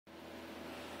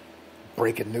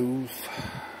Breaking news.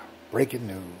 Breaking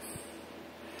news.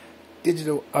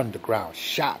 Digital Underground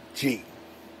Shock G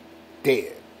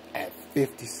dead at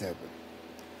 57.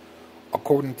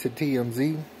 According to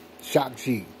TMZ, Shock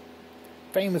G,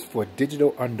 famous for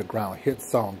Digital Underground hit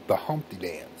song The Humpty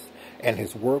Dance and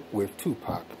his work with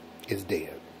Tupac, is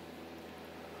dead.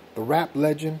 The rap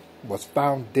legend was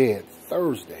found dead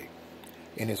Thursday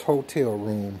in his hotel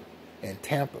room in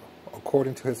Tampa,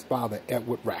 according to his father,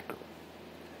 Edward Racker.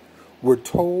 We're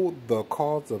told the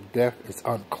cause of death is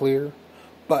unclear,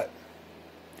 but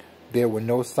there were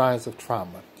no signs of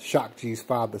trauma. Shock G's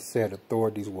father said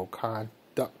authorities will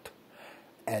conduct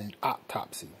an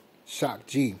autopsy. Shock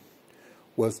G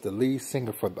was the lead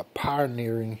singer for the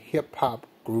pioneering hip-hop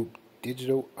group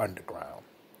Digital Underground,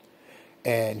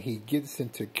 and he gets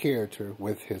into character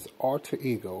with his alter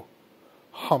ego,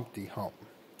 Humpty Hump,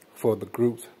 for the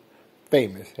group's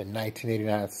famous in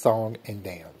 1989 song and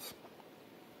dance.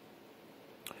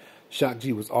 Shock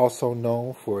G was also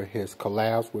known for his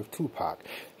collabs with Tupac.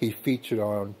 He featured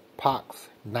on Pac's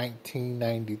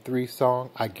 1993 song,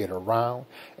 I Get Around,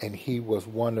 and he was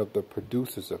one of the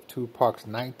producers of Tupac's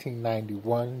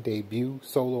 1991 debut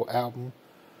solo album,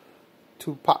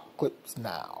 Tupacalypse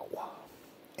Now.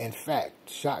 In fact,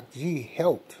 Shock G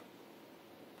helped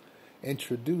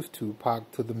introduce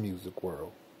Tupac to the music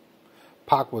world.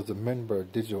 Pac was a member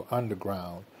of Digital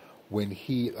Underground when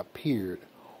he appeared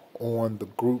on the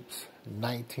group's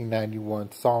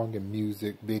 1991 song and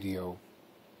music video,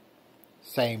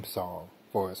 same song,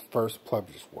 for his first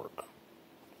published work.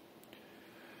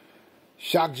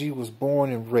 Shock G was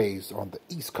born and raised on the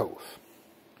East Coast,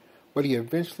 but he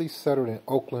eventually settled in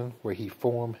Oakland, where he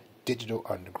formed Digital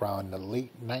Underground in the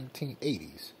late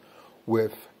 1980s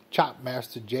with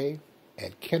Chopmaster Jay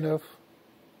and Kenneth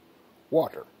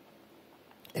Water.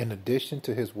 In addition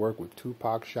to his work with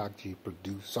Tupac, Shock G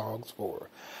produced songs for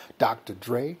Dr.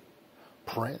 Dre,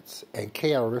 Prince, and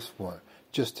KRS-One,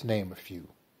 just to name a few.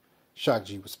 Shock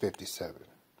G was 57.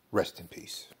 Rest in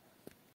peace.